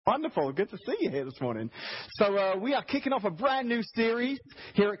Wonderful. Good to see you here this morning. So we are kicking off a brand new series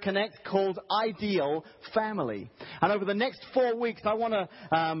here at Connect called Ideal Family. And over the next 4 weeks, I want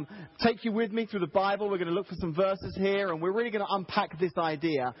to take you with me through the Bible. We're going to look for some verses here, and we're really going to unpack this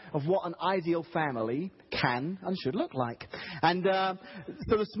idea of what an ideal family can and should look like. And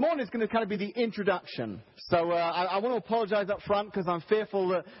so this morning is going to kind of be the introduction. So I want to apologize up front because I'm fearful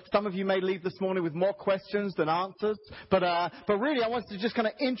that some of you may leave this morning with more questions than answers. But really, I want to just kind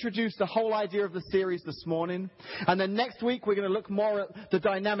of introduce the whole idea of the series this morning. And then next week, we're going to look more at the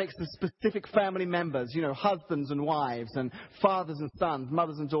dynamics of specific family members, you know, husbands and wives and fathers and sons,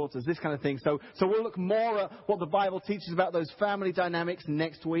 mothers and daughters, this kind of thing. So we'll look more at what the Bible teaches about those family dynamics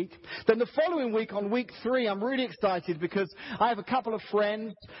next week. Then the following week, on week 3, I'm really excited because I have a couple of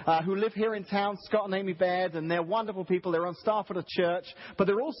friends who live here in town, Scott and Amy Baird, and they're wonderful people. They're on staff at a church, but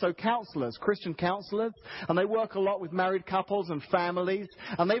they're also counselors, Christian counselors, and they work a lot with married couples and families.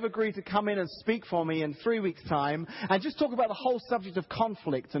 And they've agreed to come in and speak for me in 3 weeks' time and just talk about the whole subject of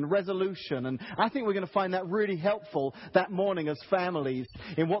conflict and resolution. And I think we're going to find that really helpful that morning as families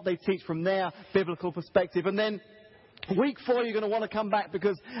in what they teach from their biblical perspective. And then week 4, you're going to want to come back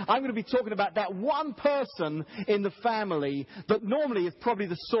because I'm going to be talking about that one person in the family that normally is probably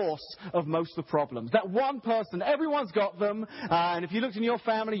the source of most of the problems. That one person, everyone's got them, and if you looked in your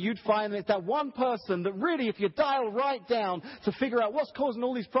family, you'd find that it's that one person that really, if you dial right down to figure out what's causing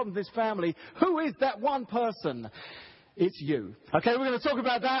all these problems in this family, who is that one person? It's you. Okay, we're going to talk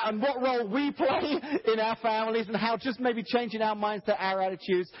about that and what role we play in our families and how just maybe changing our mindset, our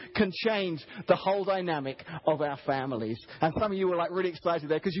attitudes can change the whole dynamic of our families. And some of you were like really excited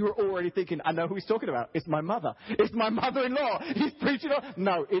there because you were already thinking, I know who he's talking about. It's my mother. It's my mother-in-law. He's preaching on.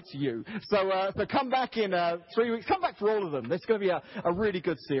 No, it's you. So come back in 3 weeks. Come back for all of them. This is going to be a really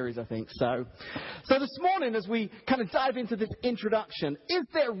good series, I think. So this morning, as we kind of dive into this introduction, is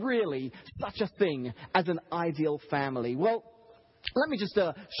there really such a thing as an ideal family? Well, let me just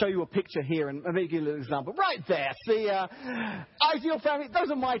show you a picture here and maybe give you a little example. Right there, see, ideal family, those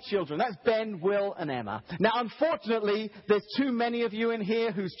are my children. That's Ben, Will, and Emma. Now, unfortunately, there's too many of you in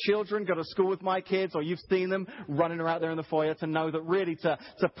here whose children go to school with my kids, or you've seen them running around there in the foyer to know that really to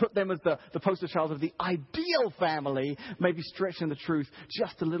put them as the poster child of the ideal family may be stretching the truth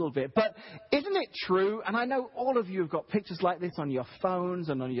just a little bit. But isn't it true, and I know all of you have got pictures like this on your phones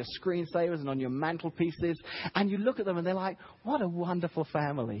and on your screensavers and on your mantelpieces, and you look at them and they're like, what a wonderful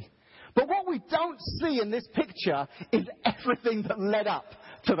family. But what we don't see in this picture is everything that led up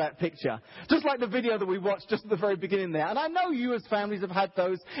to that picture. Just like the video that we watched just at the very beginning there. And I know you as families have had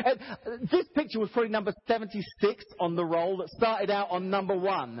those. This picture was probably number 76 on the roll that started out on number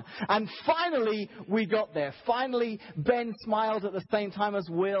 1. And finally, we got there. Finally, Ben smiled at the same time as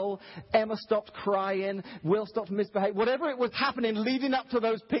Will. Emma stopped crying. Will stopped misbehaving. Whatever it was happening leading up to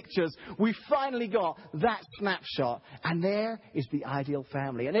those pictures, we finally got that snapshot. And there is the ideal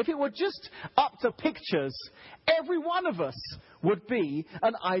family. And if it were just up to pictures, every one of us would be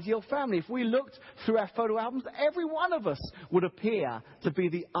an ideal family. If we looked through our photo albums, every one of us would appear to be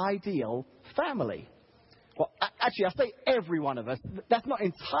the ideal family. Well, actually, I say every one of us. That's not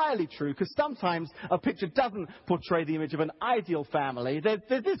entirely true because sometimes a picture doesn't portray the image of an ideal family. There's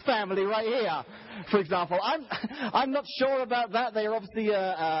this family right here, for example. I'm not sure about that. They are obviously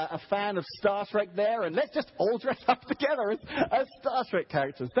a fan of Star Trek there, and let's just all dress up together as Star Trek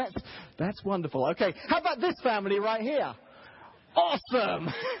characters. That's wonderful. Okay, how about this family right here? Awesome!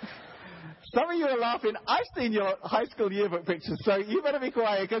 Some of you are laughing. I've seen your high school yearbook pictures, so you better be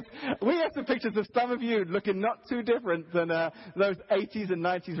quiet because we have some pictures of some of you looking not too different than those 80s and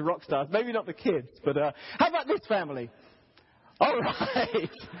 90s rock stars. Maybe not the kids, but how about this family? All right.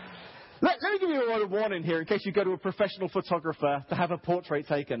 Let me give you a word of warning here in case you go to a professional photographer to have a portrait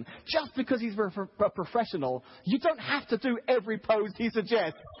taken. Just because he's a professional, you don't have to do every pose he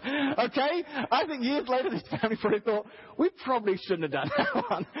suggests. Okay? I think years later this family probably thought, we probably shouldn't have done that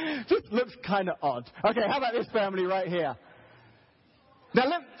one. Just looks kind of odd. Okay, how about this family right here? Now,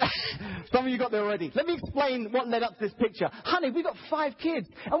 some of you got there already. Let me explain what led up to this picture. Honey, we got 5 kids,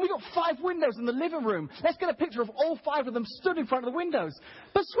 and we got 5 windows in the living room. Let's get a picture of all 5 of them stood in front of the windows.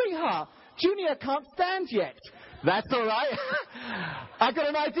 But, sweetheart, Junior can't stand yet. That's all right. I got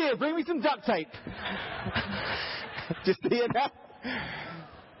an idea. Bring me some duct tape. Just see it now?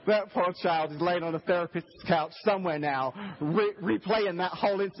 That poor child is laying on a therapist's couch somewhere now, replaying that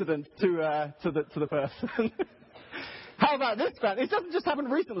whole incident to the person. How about this family? It doesn't just happen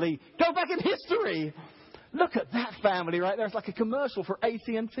recently. Go back in history. Look at that family right there. It's like a commercial for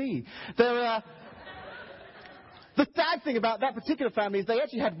AT&T. The sad thing about that particular family is they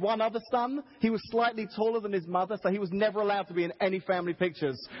actually had one other son. He was slightly taller than his mother, so he was never allowed to be in any family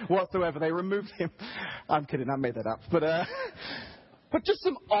pictures whatsoever. They removed him. I'm kidding, I made that up. But just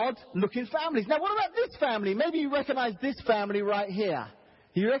some odd-looking families. Now, what about this family? Maybe you recognize this family right here.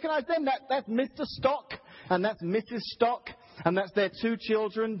 You recognize them? That's Mr. Stock, and that's Mrs. Stock, and that's their two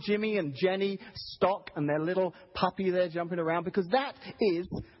children, Jimmy and Jenny Stock, and their little puppy there jumping around, because that is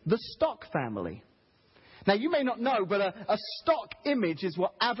the Stock family. Now, you may not know, but a stock image is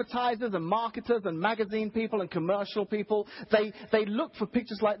what advertisers and marketers and magazine people and commercial people, they look for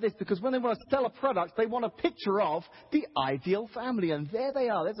pictures like this because when they want to sell a product, they want a picture of the ideal family. And there they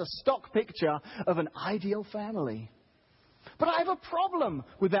are. There's a stock picture of an ideal family. But I have a problem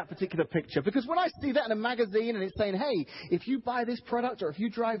with that particular picture because when I see that in a magazine and it's saying, hey, if you buy this product or if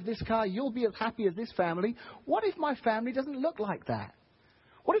you drive this car, you'll be as happy as this family. What if my family doesn't look like that?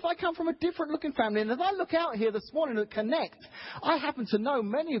 What if I come from a different looking family? And as I look out here this morning at Connect, I happen to know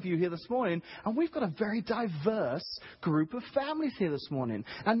many of you here this morning, and we've got a very diverse group of families here this morning.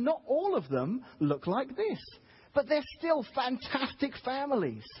 And not all of them look like this, but they're still fantastic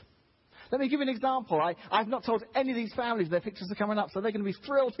families. Let me give you an example. I've not told any of these families their pictures are coming up, so they're going to be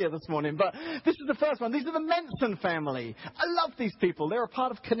thrilled here this morning. But this is the first one. These are the Menson family. I love these people. They're a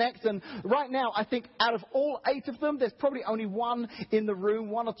part of Connect. And right now, I think out of all 8 of them, there's probably only one in the room,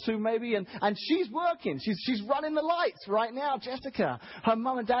 1 or 2 maybe. And she's working. She's running the lights right now, Jessica. Her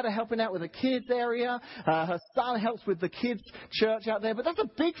mum and dad are helping out with the kids area. Her son helps with the kids' church out there. But that's a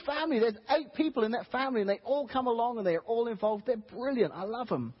big family. There's 8 people in that family, and they all come along, and they're all involved. They're brilliant. I love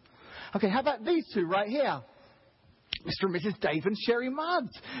them. Okay, how about these 2 right here? Mr. and Mrs. Dave and Sherry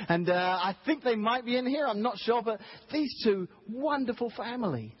Mudds. And I think they might be in here. I'm not sure. But these 2, wonderful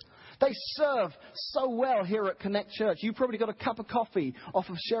family. They serve so well here at Connect Church. You probably got a cup of coffee off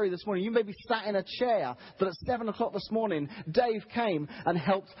of Sherry this morning. You may be sat in a chair that at 7 o'clock this morning, Dave came and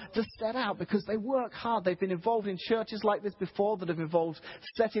helped to set out because they work hard. They've been involved in churches like this before that have involved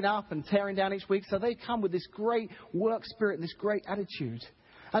setting up and tearing down each week. So they come with this great work spirit and this great attitude.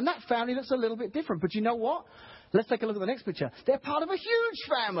 And that family looks a little bit different. But you know what? Let's take a look at the next picture. They're part of a huge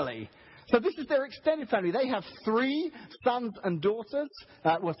family. So this is their extended family. They have 3 sons and daughters.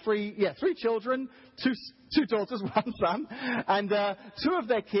 3 children, 2 daughters, 1 son. And 2 of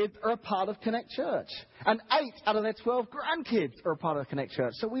their kids are a part of Connect Church. And 8 out of their 12 grandkids are a part of Connect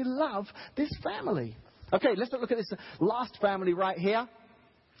Church. So we love this family. Okay, let's look at this last family right here.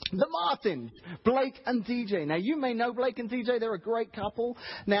 The Martins, Blake and DJ. Now, you may know Blake and DJ. They're a great couple.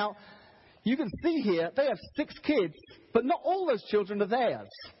 Now, you can see here, they have 6 kids, but not all those children are theirs,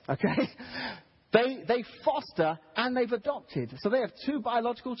 okay? They foster and they've adopted. So they have 2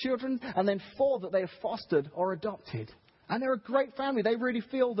 biological children and then 4 that they have fostered or adopted. And they're a great family. They really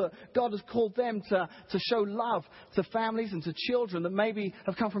feel that God has called them to show love to families and to children that maybe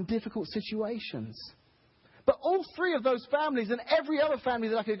have come from difficult situations. But all 3 of those families and every other family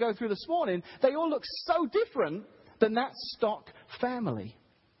that I could go through this morning, they all look so different than that stock family.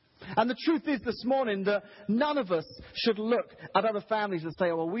 And the truth is this morning that none of us should look at other families and say,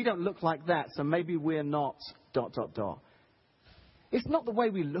 oh, well, we don't look like that, so maybe we're not ... It's not the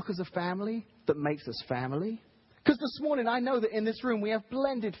way we look as a family that makes us family. Because this morning, I know that in this room we have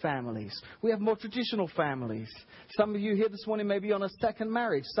blended families. We have more traditional families. Some of you here this morning may be on a 2nd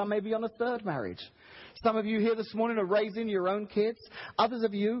marriage. Some may be on a 3rd marriage. Some of you here this morning are raising your own kids. Others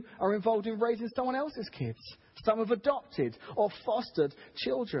of you are involved in raising someone else's kids. Some have adopted or fostered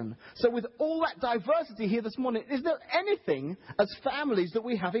children. So with all that diversity here this morning, is there anything as families that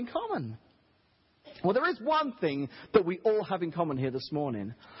we have in common? Well, there is one thing that we all have in common here this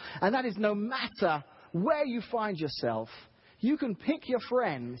morning. And that is no matter where you find yourself, you can pick your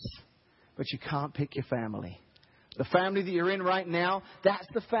friends, but you can't pick your family. The family that you're in right now, that's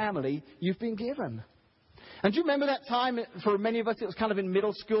the family you've been given. And do you remember that time, for many of us, it was kind of in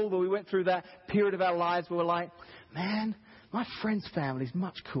middle school where we went through that period of our lives where we're like, man, my friend's family is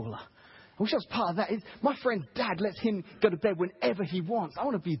much cooler. I wish I was part of that. My friend's dad lets him go to bed whenever he wants. I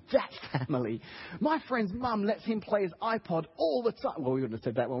want to be that family. My friend's mum lets him play his iPod all the time. Well, we wouldn't have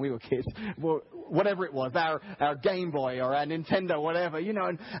said that when we were kids. Well, whatever it was, our Game Boy or our Nintendo, whatever, you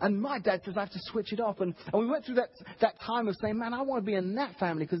know. And my dad says I have to switch it off. And we went through that time of saying, man, I want to be in that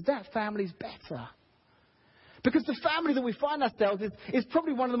family because that family's better. Because the family that we find ourselves is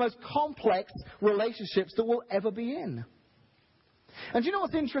probably one of the most complex relationships that we'll ever be in. And do you know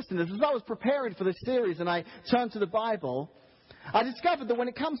what's interesting is as I was preparing for this series and I turned to the Bible, I discovered that when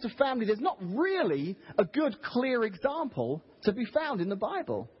it comes to family, there's not really a good, clear example to be found in the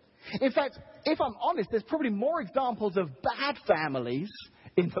Bible. In fact, if I'm honest, there's probably more examples of bad families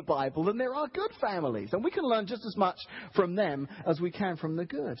in the Bible than there are good families. And we can learn just as much from them as we can from the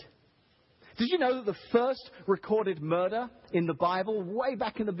good. Did you know that the first recorded murder in the Bible, way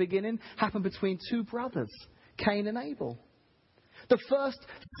back in the beginning, happened between two brothers, Cain and Abel? The first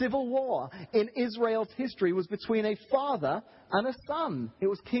civil war in Israel's history was between a father and a son. It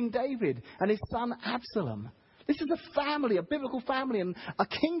was King David and his son Absalom. This is a family, a biblical family, and a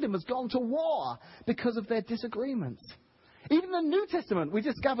kingdom has gone to war because of their disagreements. Even in the New Testament, we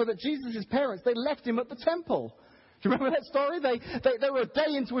discover that Jesus' parents, they left him at the temple. Do you remember that story? They were a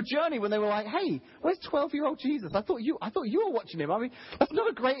day into a journey when they were like, hey, where's 12-year-old Jesus? I thought you were watching him. I mean, that's not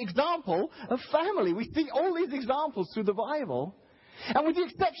a great example of family. We see all these examples through the Bible. And with the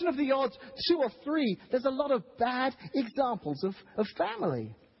exception of the odd 2 or 3, there's a lot of bad examples of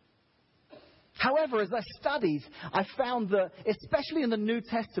family. However, as I studied, I found that, especially in the New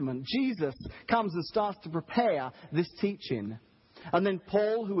Testament, Jesus comes and starts to prepare this teaching. And then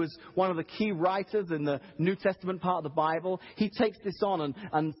Paul, who is one of the key writers in the New Testament part of the Bible, he takes this on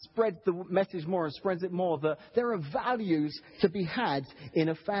and spreads the message more and spreads it more, that there are values to be had in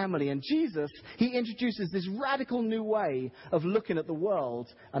a family. And Jesus, he introduces this radical new way of looking at the world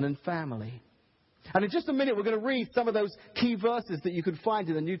and in family. And in just a minute, we're going to read some of those key verses that you can find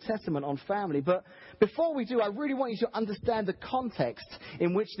in the New Testament on family. But before we do, I really want you to understand the context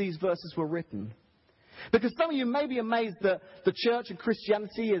in which these verses were written. Because some of you may be amazed that the church and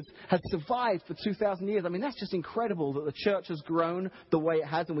Christianity has survived for 2,000 years. I mean, that's just incredible that the church has grown the way it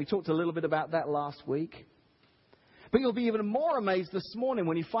has. And we talked a little bit about that last week. But you'll be even more amazed this morning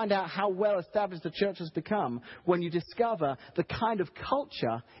when you find out how well established the church has become, when you discover the kind of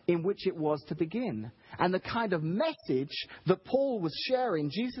culture in which it was to begin. And the kind of message that Paul was sharing,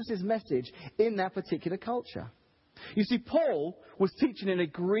 Jesus' message, in that particular culture. You see, Paul was teaching in a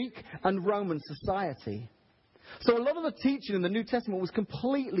Greek and Roman society. So a lot of the teaching in the New Testament was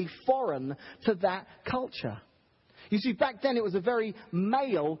completely foreign to that culture. You see, back then it was a very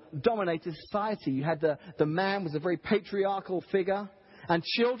male-dominated society. You had the man was a very patriarchal figure. And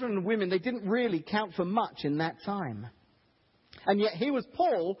children and women, they didn't really count for much in that time. And yet here was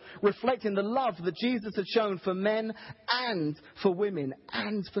Paul reflecting the love that Jesus had shown for men and for women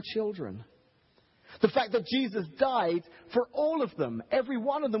and for children. The fact that Jesus died for all of them. Every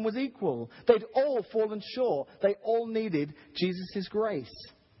one of them was equal. They'd all fallen short. They all needed Jesus' grace.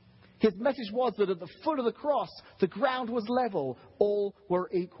 His message was that at the foot of the cross, the ground was level. All were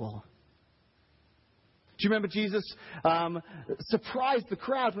equal. Do you remember Jesus surprised the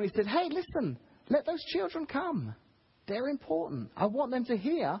crowd when he said, hey, listen, let those children come. They're important. I want them to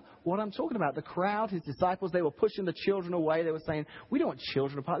hear what I'm talking about. The crowd, his disciples, they were pushing the children away. They were saying, we don't want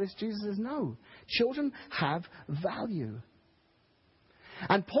children a part of this. Jesus says, no. Children have value.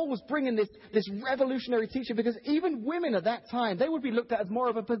 And Paul was bringing this revolutionary teaching because even women at that time, they would be looked at as more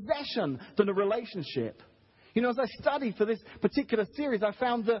of a possession than a relationship. You know, as I studied for this particular series, I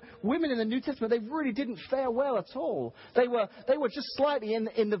found that women in the New Testament, they really didn't fare well at all. They were just slightly,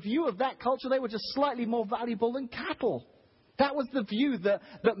 in the view of that culture, they were just slightly more valuable than cattle. That was the view that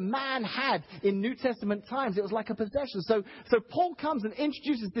man had in New Testament times. It was like a possession. So Paul comes and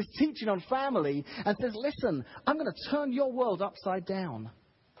introduces this teaching on family and says, listen, I'm going to turn your world upside down.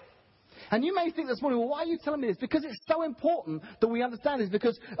 And you may think this morning, well, why are you telling me this? Because it's so important that we understand this.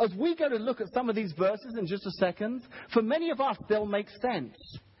 Because as we go to look at some of these verses in just a second, for many of us, they'll make sense.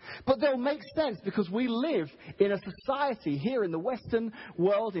 But they'll make sense because we live in a society here in the Western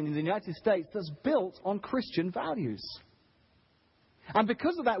world, in the United States, that's built on Christian values. And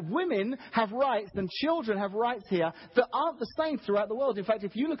because of that, women have rights and children have rights here that aren't the same throughout the world. In fact,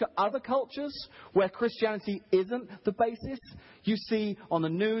 if you look at other cultures where Christianity isn't the basis, you see on the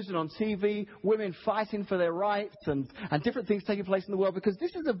news and on TV women fighting for their rights and different things taking place in the world, because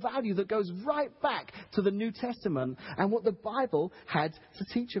this is a value that goes right back to the New Testament and what the Bible had to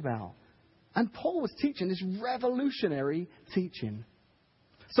teach about. And Paul was teaching this revolutionary teaching.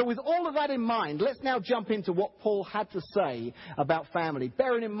 So with all of that in mind, let's now jump into what Paul had to say about family,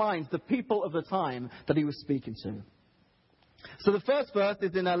 bearing in mind the people of the time that he was speaking to. So the first verse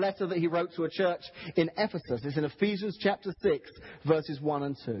is in a letter that he wrote to a church in Ephesus. It's in Ephesians chapter 6, verses 1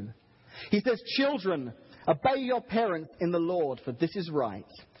 and 2. He says, children, obey your parents in the Lord, for this is right.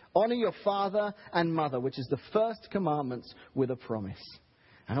 Honor your father and mother, which is the first commandment with a promise.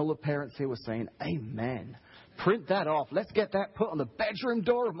 And all the parents here were saying, amen. Print that off. Let's get that put on the bedroom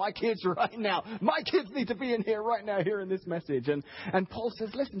door of my kids right now. My kids need to be in here right now hearing this message. And Paul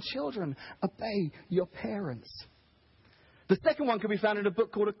says, listen, children, obey your parents. The second one can be found in a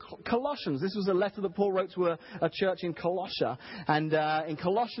book called Colossians. This was a letter that Paul wrote to a church in Colossia. And in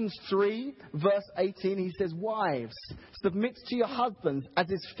Colossians 3, verse 18, he says, "Wives, submit to your husbands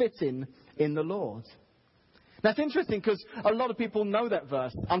as is fitting in the Lord." That's interesting because a lot of people know that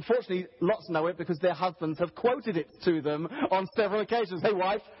verse. Unfortunately, lots know it because their husbands have quoted it to them on several occasions. Hey,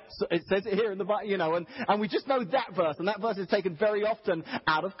 wife, it says it here in the Bible, and we just know that verse. And that verse is taken very often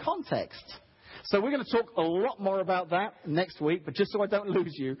out of context. So we're going to talk a lot more about that next week, but just so I don't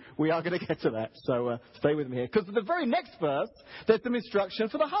lose you, we are going to get to that. So stay with me here. Because the very next verse, there's some instruction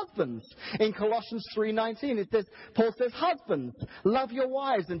for the husbands. In Colossians 3:19, Paul says, "Husbands, love your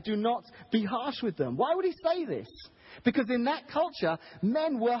wives and do not be harsh with them." Why would he say this? Because in that culture,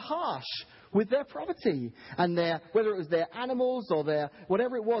 men were harsh with their property. And whether it was their animals or their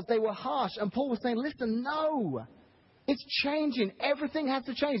whatever it was, they were harsh. And Paul was saying, listen, no. It's changing. Everything has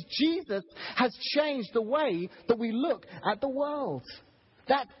to change. Jesus has changed the way that we look at the world.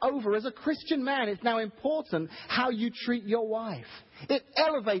 That's over. As a Christian man, it's now important how you treat your wife. It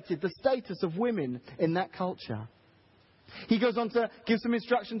elevated the status of women in that culture. He goes on to give some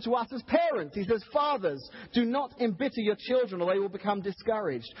instruction to us as parents. He says, "Fathers, do not embitter your children or they will become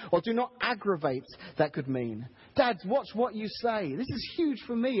discouraged." Or do not aggravate, that could mean. Dads, watch what you say. This is huge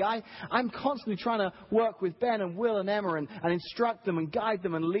for me. I'm constantly trying to work with Ben and Will and Emma and instruct them and guide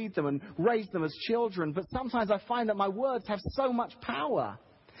them and lead them and raise them as children. But sometimes I find that my words have so much power.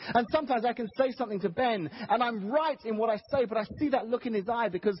 And sometimes I can say something to Ben and I'm right in what I say, but I see that look in his eye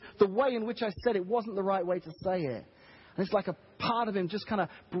because the way in which I said it wasn't the right way to say it. And it's like a part of him just kind of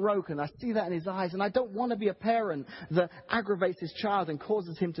broken. I see that in his eyes. And I don't want to be a parent that aggravates his child and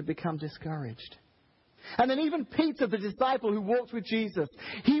causes him to become discouraged. And then even Peter, the disciple who walked with Jesus,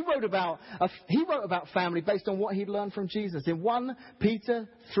 he wrote about family based on what he'd learned from Jesus. In 1 Peter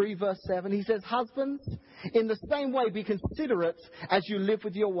 3 verse 7, he says, "Husbands, in the same way be considerate as you live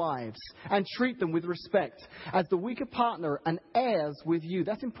with your wives and treat them with respect as the weaker partner and heirs with you."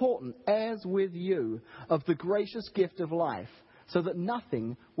 That's important. Heirs with you of the gracious gift of life, so that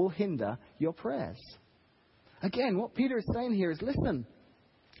nothing will hinder your prayers. Again, what Peter is saying here is, listen,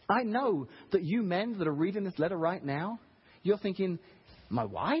 I know that you men that are reading this letter right now, you're thinking, my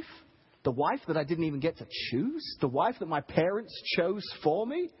wife? The wife that I didn't even get to choose? The wife that my parents chose for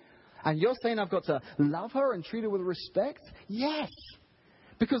me? And you're saying I've got to love her and treat her with respect? Yes.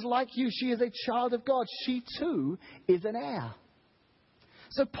 Because like you, she is a child of God. She too is an heir.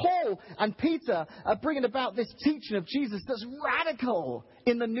 So Paul and Peter are bringing about this teaching of Jesus that's radical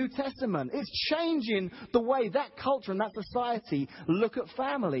in the New Testament. It's changing the way that culture and that society look at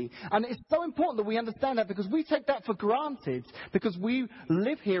family. And it's so important that we understand that because we take that for granted because we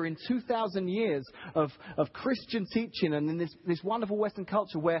live here in 2,000 years of Christian teaching and in this wonderful Western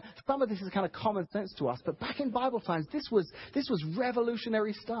culture where some of this is kind of common sense to us. But back in Bible times, this was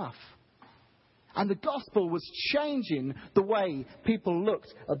revolutionary stuff. And the gospel was changing the way people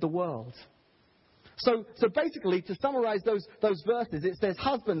looked at the world. So basically, to summarize those verses, it says,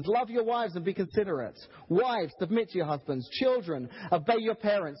 "Husbands, love your wives and be considerate. Wives, submit to your husbands. Children, obey your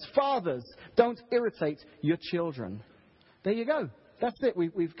parents. Fathers, don't irritate your children." There you go. That's it.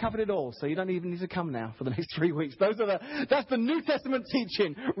 We've covered it all. So you don't even need to come now for the next 3 weeks. That's the New Testament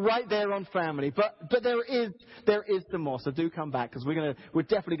teaching right there on family. But there is some more. So do come back because we're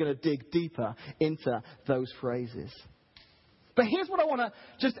definitely going to dig deeper into those phrases. But here's what I want to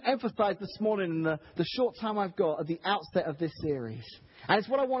just emphasize this morning in the short time I've got at the outset of this series. And it's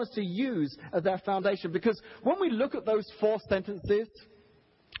what I want us to use as our foundation. Because when we look at those 4 sentences,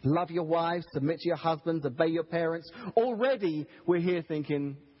 love your wives, submit to your husbands, obey your parents, already we're here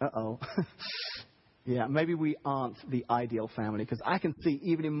thinking, uh-oh. Yeah, maybe we aren't the ideal family. Because I can see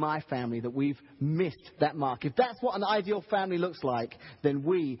even in my family that we've missed that mark. If that's what an ideal family looks like, then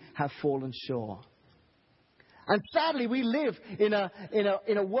we have fallen short. And sadly, we live in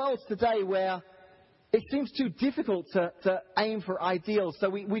a world today where it seems too difficult to aim for ideals. So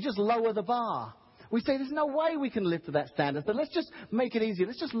we just lower the bar. We say there's no way we can live to that standard. So let's just make it easier.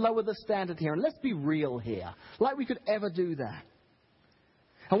 Let's just lower the standard here. And let's be real here. Like we could ever do that.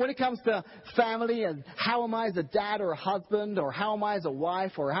 And when it comes to family and how am I as a dad or a husband or how am I as a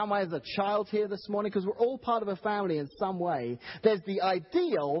wife or how am I as a child here this morning, because we're all part of a family in some way, there's the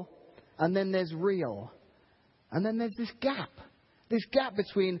ideal and then there's real. And then there's this gap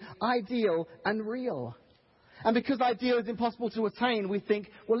between ideal and real. And because ideal is impossible to attain, we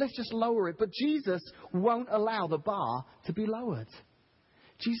think, well, let's just lower it. But Jesus won't allow the bar to be lowered.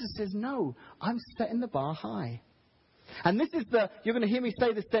 Jesus says, no, I'm setting the bar high. And this is you're going to hear me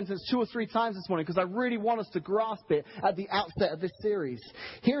say this sentence 2 or 3 times this morning because I really want us to grasp it at the outset of this series.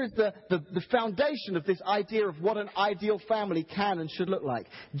 Here is the foundation of this idea of what an ideal family can and should look like.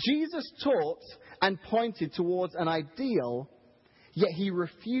 Jesus taught and pointed towards an ideal, yet he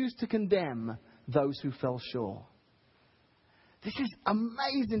refused to condemn those who fell short. This is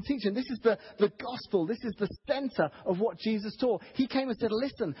amazing teaching. This is the gospel. This is the center of what Jesus taught. He came and said,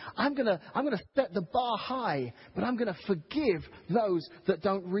 listen, I'm going to set the bar high, but I'm going to forgive those that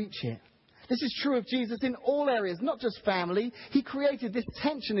don't reach it. This is true of Jesus in all areas, not just family. He created this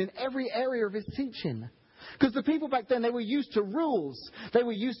tension in every area of his teaching. Because the people back then, they were used to rules. They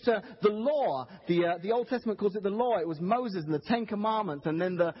were used to the law. The Old Testament calls it the law. It was Moses and the 10 Commandments and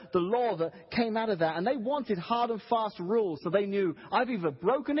then the law that came out of that. And they wanted hard and fast rules. So they knew, I've either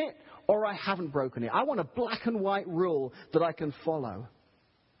broken it or I haven't broken it. I want a black and white rule that I can follow.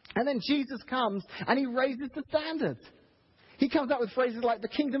 And then Jesus comes and he raises the standard. He comes up with phrases like, the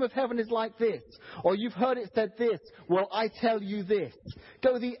kingdom of heaven is like this. Or you've heard it said this. Well, I tell you this.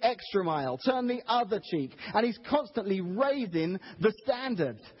 Go the extra mile. Turn the other cheek. And he's constantly raising the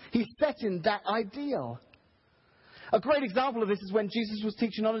standard. He's setting that ideal. A great example of this is when Jesus was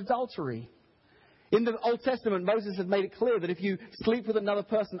teaching on adultery. In the Old Testament, Moses had made it clear that if you sleep with another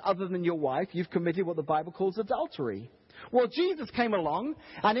person other than your wife, you've committed what the Bible calls adultery. Well, Jesus came along,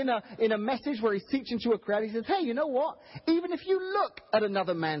 and in a message where he's teaching to a crowd, he says, hey, you know what? Even if you look at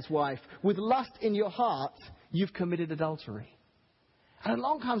another man's wife with lust in your heart, you've committed adultery. And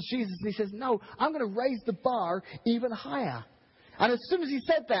along comes Jesus, and he says, no, I'm going to raise the bar even higher. And as soon as he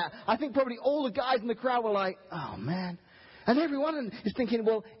said that, I think probably all the guys in the crowd were like, oh, man. And everyone is thinking,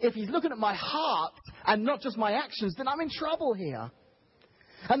 well, if he's looking at my heart and not just my actions, then I'm in trouble here.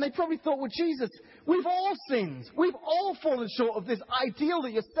 And they probably thought, well, Jesus, we've all sinned. We've all fallen short of this ideal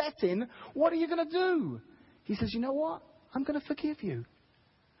that you're setting. What are you going to do? He says, you know what? I'm going to forgive you.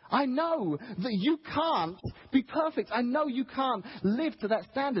 I know that you can't be perfect. I know you can't live to that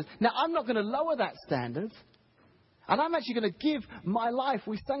standard. Now, I'm not going to lower that standard. And I'm actually going to give my life.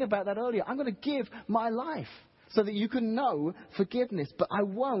 We sang about that earlier. I'm going to give my life so that you can know forgiveness. But I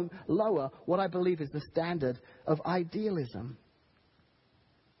won't lower what I believe is the standard of idealism.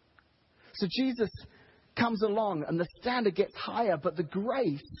 So Jesus comes along and the standard gets higher, but the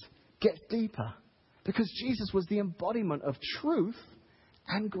grace gets deeper. Because Jesus was the embodiment of truth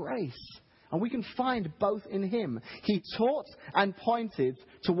and grace. And we can find both in him. He taught and pointed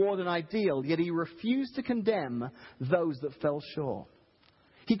toward an ideal, yet he refused to condemn those that fell short.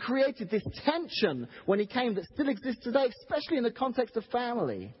 He created this tension when he came that still exists today, especially in the context of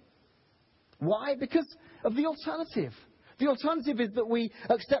family. Why? Because of the alternative. The alternative is that we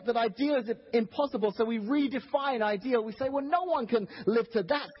accept that ideal is impossible, so we redefine ideal. We say, well, no one can live to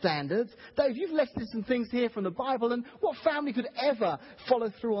that standard. Dave, you've listed some things here from the Bible, and what family could ever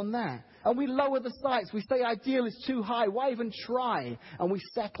follow through on that? And we lower the sights. We say ideal is too high. Why even try? And we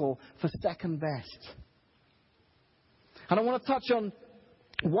settle for second best. And I want to touch on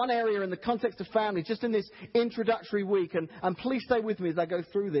one area in the context of family, just in this introductory week, and please stay with me as I go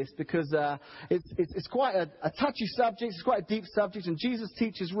through this, because it's quite a touchy subject, it's quite a deep subject, and Jesus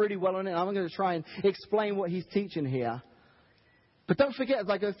teaches really well on it, and I'm going to try and explain what he's teaching here. But don't forget, as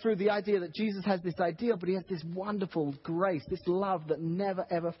I go through, the idea that Jesus has this ideal, but he has this wonderful grace, this love that never,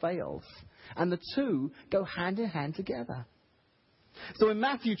 ever fails. And the two go hand in hand together. So in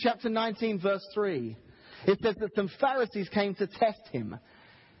Matthew chapter 19, verse 3, it says that some Pharisees came to test him.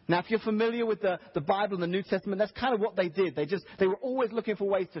 Now, if you're familiar with the Bible and the New Testament, that's kind of what they did. They were always looking for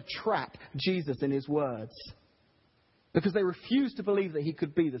ways to trap Jesus in his words, because they refused to believe that he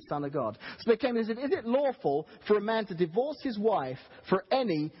could be the Son of God. So they came and said, is it lawful for a man to divorce his wife for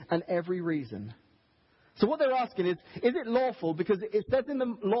any and every reason? So what they're asking is it lawful? Because it says in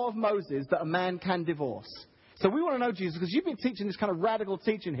the law of Moses that a man can divorce. So we want to know, Jesus, because you've been teaching this kind of radical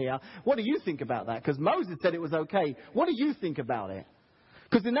teaching here. What do you think about that? Because Moses said it was okay. What do you think about it?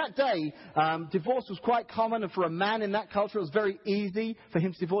 Because in that day, divorce was quite common, and for a man in that culture, it was very easy for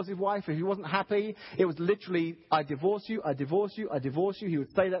him to divorce his wife. If he wasn't happy, it was literally, I divorce you, I divorce you, I divorce you. He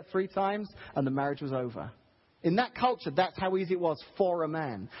would say that 3 times, and the marriage was over. In that culture, that's how easy it was for a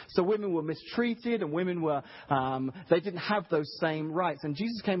man. So women were mistreated, and women were, they didn't have those same rights. And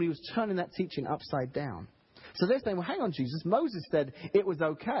Jesus came and he was turning that teaching upside down. So they're saying, well, hang on, Jesus. Moses said it was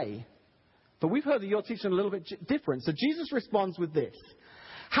okay. But we've heard that you're teaching a little bit different. So Jesus responds with this.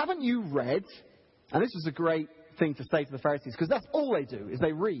 Haven't you read, and this was a great thing to say to the Pharisees, because that's all they do, is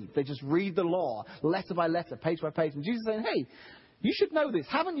they read. They just read the law, letter by letter, page by page. And Jesus is saying, hey, you should know this.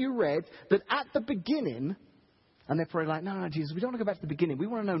 Haven't you read that at the beginning, and they're probably like, no, Jesus, we don't want to go back to the beginning. We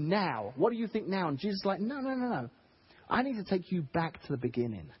want to know now. What do you think now? And Jesus is like, no. I need to take you back to the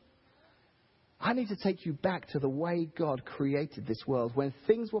beginning. I need to take you back to the way God created this world, when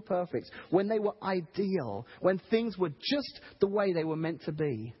things were perfect, when they were ideal, when things were just the way they were meant to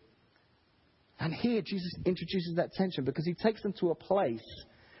be. And here Jesus introduces that tension because he takes them to a place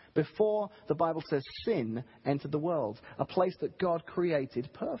before the Bible says sin entered the world, a place that God created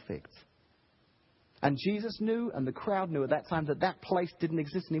perfect. And Jesus knew, and the crowd knew at that time, that that place didn't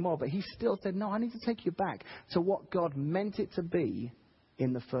exist anymore. But he still said, no, I need to take you back to what God meant it to be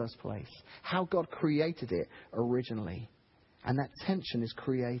in the first place. How God created it originally. And that tension is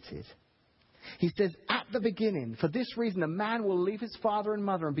created. He says, at the beginning, for this reason, a man will leave his father and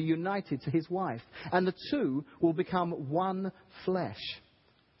mother and be united to his wife. And the two will become one flesh.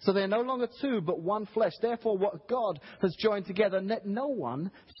 So they're no longer two, but one flesh. Therefore, what God has joined together, let no one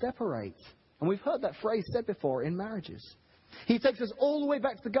separate. And we've heard that phrase said before in marriages. He takes us all the way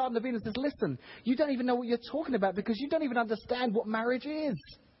back to the Garden of Eden and says, listen, you don't even know what you're talking about because you don't even understand what marriage is.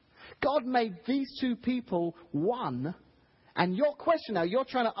 God made these two people one. And your question now, you're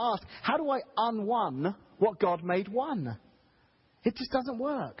trying to ask, how do I un-one what God made one? It just doesn't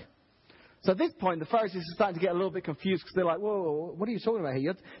work. So at this point, the Pharisees are starting to get a little bit confused because they're like, whoa, what are you talking about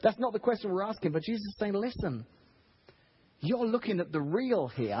here? That's not the question we're asking. But Jesus is saying, listen, you're looking at the real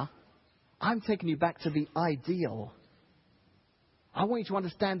here. I'm taking you back to the ideal. I want you to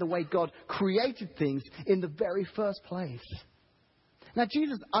understand the way God created things in the very first place. Now,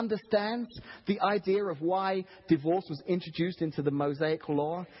 Jesus understands the idea of why divorce was introduced into the Mosaic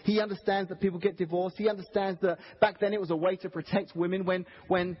law. He understands that people get divorced. He understands that back then it was a way to protect women.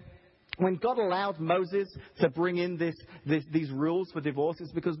 When God allowed Moses to bring in these rules for divorce,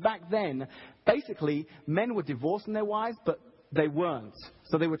 it's because back then, basically, men were divorcing their wives, but they weren't.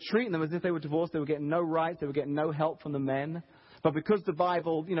 So they were treating them as if they were divorced. They were getting no rights. They were getting no help from the men. But because the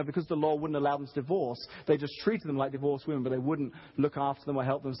Bible, because the law wouldn't allow them to divorce, they just treated them like divorced women, but they wouldn't look after them or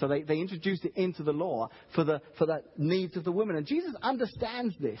help them. So they introduced it into the law for the needs of the women. And Jesus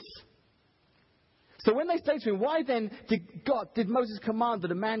understands this. So when they say to him, why then did Moses command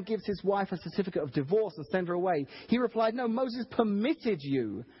that a man gives his wife a certificate of divorce and send her away? He replied, no, Moses permitted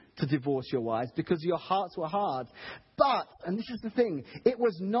you to divorce your wives because your hearts were hard. But, and this is the thing, it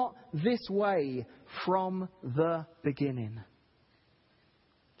was not this way from the beginning.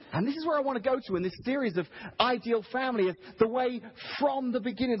 And this is where I want to go to in this series of Ideal Family, is the way from the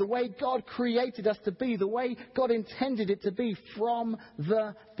beginning, the way God created us to be, the way God intended it to be from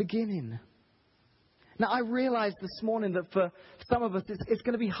the beginning. Now, I realize this morning that for some of us, it's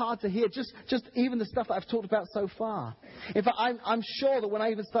going to be hard to hear just even the stuff that I've talked about so far. In fact, I'm sure that when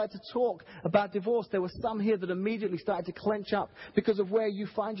I even started to talk about divorce, there were some here that immediately started to clench up because of where you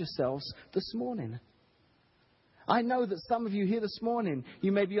find yourselves this morning. I know that some of you here this morning,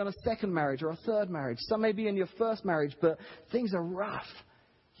 you may be on a second marriage or a third marriage. Some may be in your first marriage, but things are rough.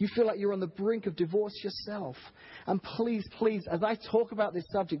 You feel like you're on the brink of divorce yourself. And please, as I talk about this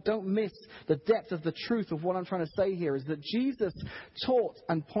subject, don't miss the depth of the truth of what I'm trying to say here, is that Jesus taught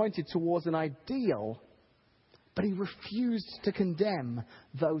and pointed towards an ideal, but he refused to condemn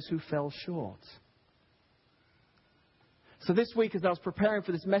those who fell short. So this week, as I was preparing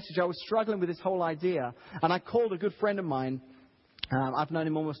for this message, I was struggling with this whole idea. And I called a good friend of mine. I've known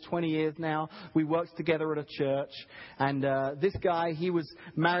him almost 20 years now. We worked together at a church. And this guy, he was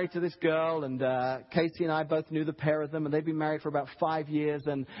married to this girl. And Casey and I both knew the pair of them. And they'd been married for about 5 years.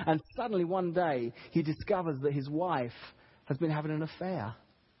 And suddenly one day, he discovers that his wife has been having an affair.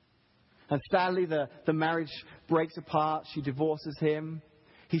 And sadly, the marriage breaks apart. She divorces him.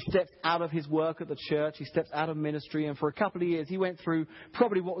 He steps out of his work at the church. He steps out of ministry. And for a couple of years, he went through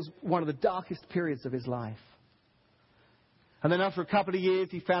probably what was one of the darkest periods of his life. And then after a couple of years,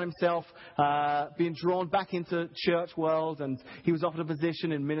 he found himself being drawn back into church world. And he was offered a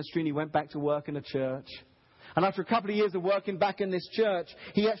position in ministry, and he went back to work in a church. And after a couple of years of working back in this church,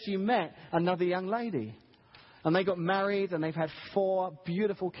 he actually met another young lady. And they got married, and they've had 4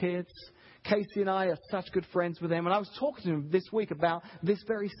 beautiful kids. Casey and I are such good friends with them. And I was talking to him this week about this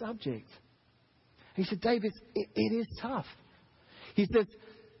very subject. He said, Dave, it is tough. He said,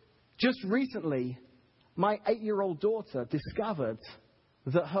 just recently, my 8-year-old daughter discovered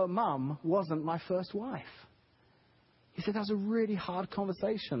that her mum wasn't my first wife. He said, that was a really hard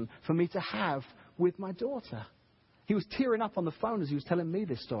conversation for me to have with my daughter. He was tearing up on the phone as he was telling me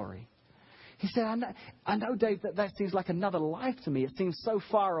this story. He said, I know, Dave, that seems like another life to me. It seems so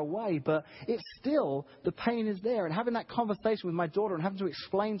far away, but it's still, the pain is there. And having that conversation with my daughter and having to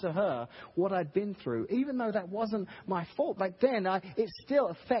explain to her what I'd been through, even though that wasn't my fault back then, it still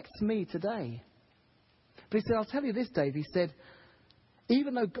affects me today. But he said, I'll tell you this, Dave. He said,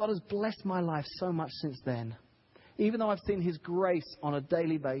 even though God has blessed my life so much since then, even though I've seen His grace on a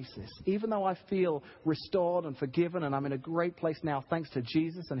daily basis, even though I feel restored and forgiven and I'm in a great place now thanks to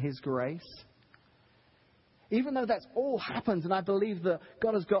Jesus and His grace, even though that's all happened and I believe that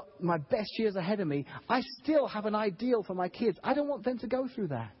God has got my best years ahead of me, I still have an ideal for my kids. I don't want them to go through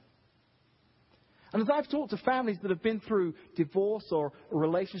that. And as I've talked to families that have been through divorce or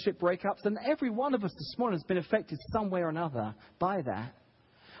relationship breakups, and every one of us this morning has been affected some way or another by that,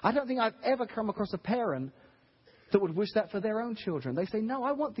 I don't think I've ever come across a parent that would wish that for their own children. They say, no,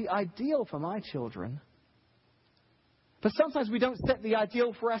 I want the ideal for my children. But sometimes we don't set the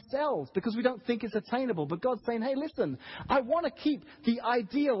ideal for ourselves because we don't think it's attainable. But God's saying, hey, listen, I want to keep the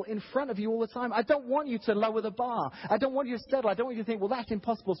ideal in front of you all the time. I don't want you to lower the bar. I don't want you to settle. I don't want you to think, well, that's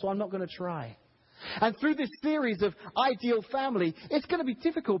impossible, so I'm not going to try. And through this series of ideal family, it's going to be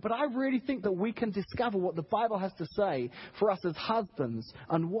difficult, but I really think that we can discover what the Bible has to say for us as husbands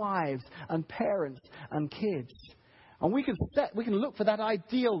and wives and parents and kids. And we can look for that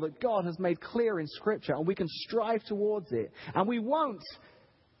ideal that God has made clear in Scripture, and we can strive towards it. And we won't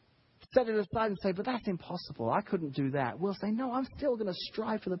set it aside and say, but that's impossible. I couldn't do that. We'll say, no, I'm still going to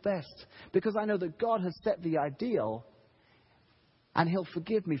strive for the best because I know that God has set the ideal. And He'll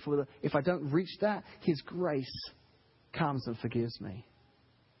forgive me if I don't reach that. His grace comes and forgives me.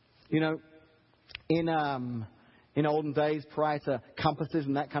 You know, in olden days, prior to compasses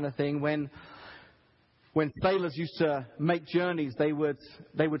and that kind of thing, when sailors used to make journeys, they would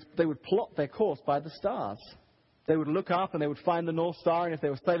plot their course by the stars. They would look up and they would find the North Star, and if they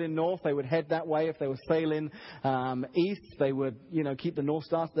were sailing north, they would head that way. If they were sailing east, they would, keep the North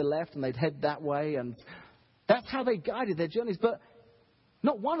Star to the left, and they'd head that way. And that's how they guided their journeys. But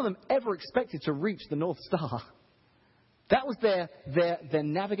not one of them ever expected to reach the North Star. That was their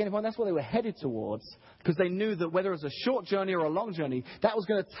navigating point. That's what they were headed towards, because they knew that whether it was a short journey or a long journey, that was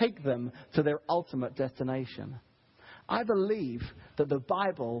going to take them to their ultimate destination. I believe that the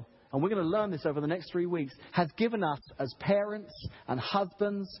Bible, and we're going to learn this over the next 3 weeks, has given us as parents and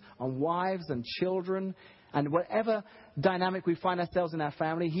husbands and wives and children and whatever dynamic we find ourselves in our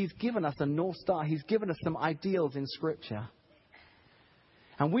family, He's given us a North Star. He's given us some ideals in Scripture.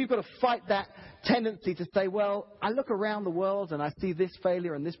 And we've got to fight that tendency to say, well, I look around the world and I see this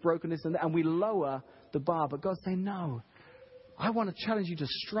failure and this brokenness and we lower the bar. But God's saying, no, I want to challenge you to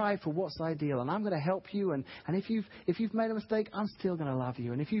strive for what's ideal. And I'm going to help you. And if you've made a mistake, I'm still going to love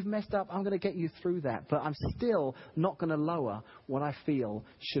you. And if you've messed up, I'm going to get you through that. But I'm still not going to lower what I feel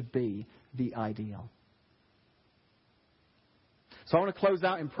should be the ideal. So I want to close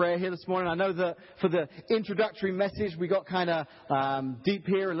out in prayer here this morning. I know that for the introductory message, we got kind of deep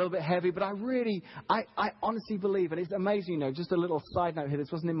here, a little bit heavy. But I honestly believe, and it's amazing, just a little side note here.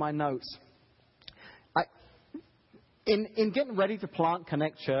 This wasn't in my notes. In getting ready to plant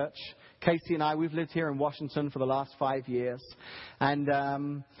Connect Church, Casey and I, we've lived here in Washington for the last 5 years.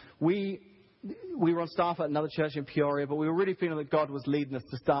 And we were on staff at another church in Peoria, but we were really feeling that God was leading us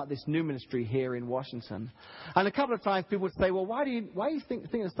to start this new ministry here in Washington. And a couple of times people would say, well, why do you think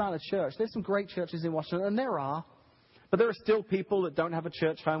of starting a church? There's some great churches in Washington, and there are. But there are still people that don't have a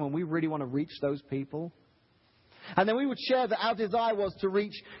church home, and we really want to reach those people. And then we would share that our desire was to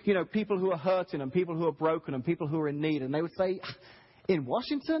reach, people who are hurting and people who are broken and people who are in need. And they would say, in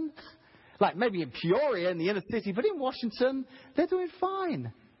Washington? Like maybe in Peoria, in the inner city, but in Washington, they're doing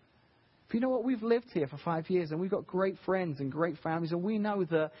fine. But you know what? We've lived here for 5 years and we've got great friends and great families. And we know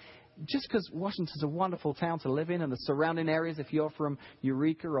that just because Washington's a wonderful town to live in and the surrounding areas, if you're from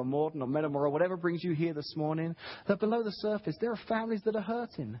Eureka or Morton or Metamora or whatever brings you here this morning, that below the surface, there are families that are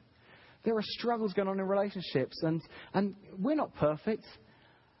hurting. There are struggles going on in relationships. And we're not perfect.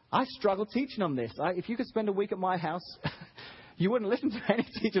 I struggle teaching on this. If you could spend a week at my house, you wouldn't listen to any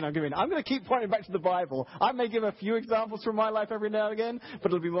teaching I'm giving. I'm going to keep pointing back to the Bible. I may give a few examples from my life every now and again, but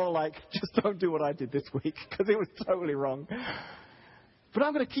it'll be more like, just don't do what I did this week, because it was totally wrong. But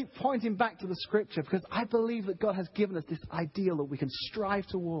I'm going to keep pointing back to the Scripture, because I believe that God has given us this ideal that we can strive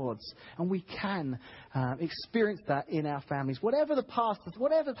towards, and we can experience that in our families. Whatever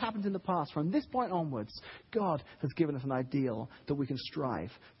happened in the past, from this point onwards, God has given us an ideal that we can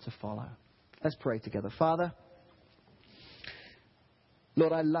strive to follow. Let's pray together. Father,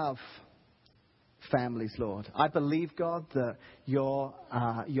 Lord, I love families, Lord. I believe, God, that your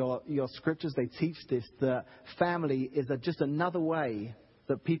Scriptures, they teach this, that family is just another way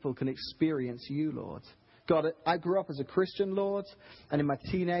that people can experience you, Lord. God, I grew up as a Christian, Lord, and in my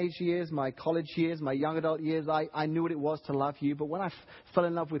teenage years, my college years, my young adult years, I knew what it was to love you. But when I fell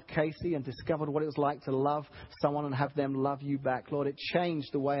in love with Casey and discovered what it was like to love someone and have them love you back, Lord, it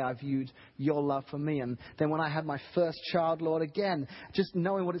changed the way I viewed your love for me. And then when I had my first child, Lord, again, just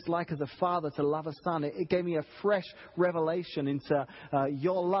knowing what it's like as a father to love a son, it gave me a fresh revelation into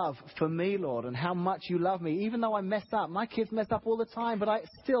your love for me, Lord, and how much you love me. Even though I mess up, my kids mess up all the time, but I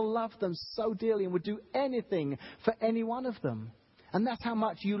still love them so dearly and would do anything for any one of them. And that's how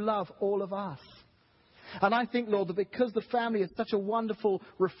much you love all of us. And I think, Lord, that because the family is such a wonderful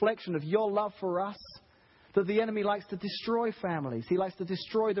reflection of your love for us, that the enemy likes to destroy families. He likes to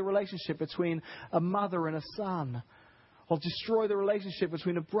destroy the relationship between a mother and a son, or destroy the relationship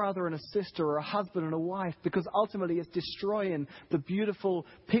between a brother and a sister, or a husband and a wife, because ultimately it's destroying the beautiful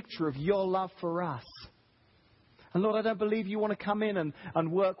picture of your love for us. And Lord, I don't believe you want to come in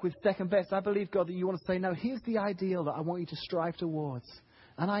and work with second best. I believe, God, that you want to say, no, here's the ideal that I want you to strive towards.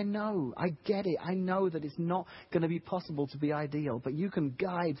 And I know, I get it. I know that it's not going to be possible to be ideal, but you can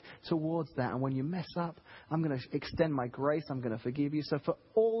guide towards that. And when you mess up, I'm going to extend my grace. I'm going to forgive you. So for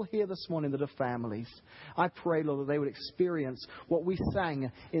all here this morning that are families, I pray, Lord, that they would experience what we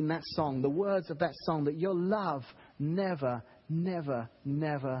sang in that song, the words of that song, that your love never, never,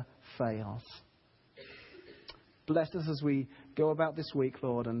 never fails. Bless us as we go about this week,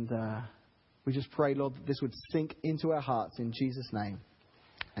 Lord, and we just pray, Lord, that this would sink into our hearts in Jesus' name.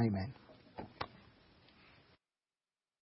 Amen.